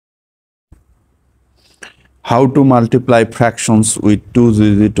How to multiply fractions with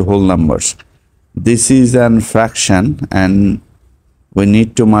two-digit whole numbers. This is an fraction and we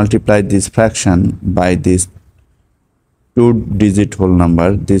need to multiply this fraction by this two-digit whole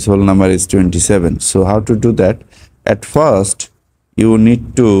number. This whole number is 27. So how to do that? At first, you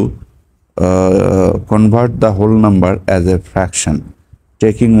need to convert the whole number as a fraction,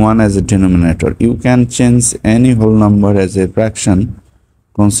 taking 1 as a denominator. You can change any whole number as a fraction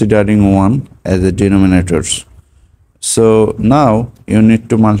considering 1 as a denominator. So now you need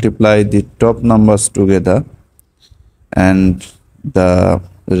to multiply the top numbers together and the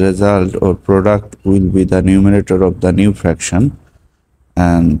result or product will be the numerator of the new fraction,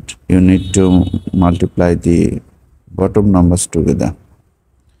 and you need to multiply the bottom numbers together.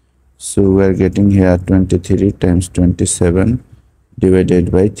 So we are getting here 23 times 27 divided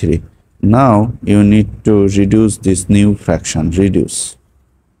by 3. Now you need to reduce this new fraction.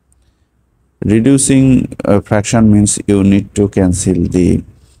 Reducing a fraction means you need to cancel the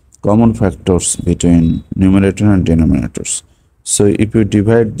common factors between numerator and denominators. So if you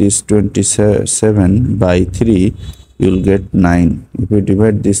divide this 27 by 3, you will get 9. If you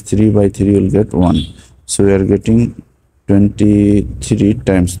divide this 3 by 3, you will get 1. So we are getting 23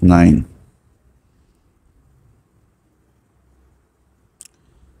 times 9.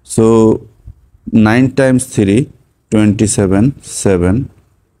 So 9 times 3, 27, 7.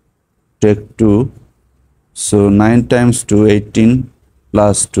 Take 2. So 9 times 2, 18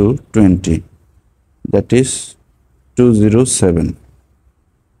 plus 2, 20. That is 207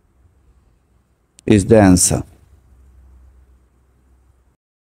 is the answer.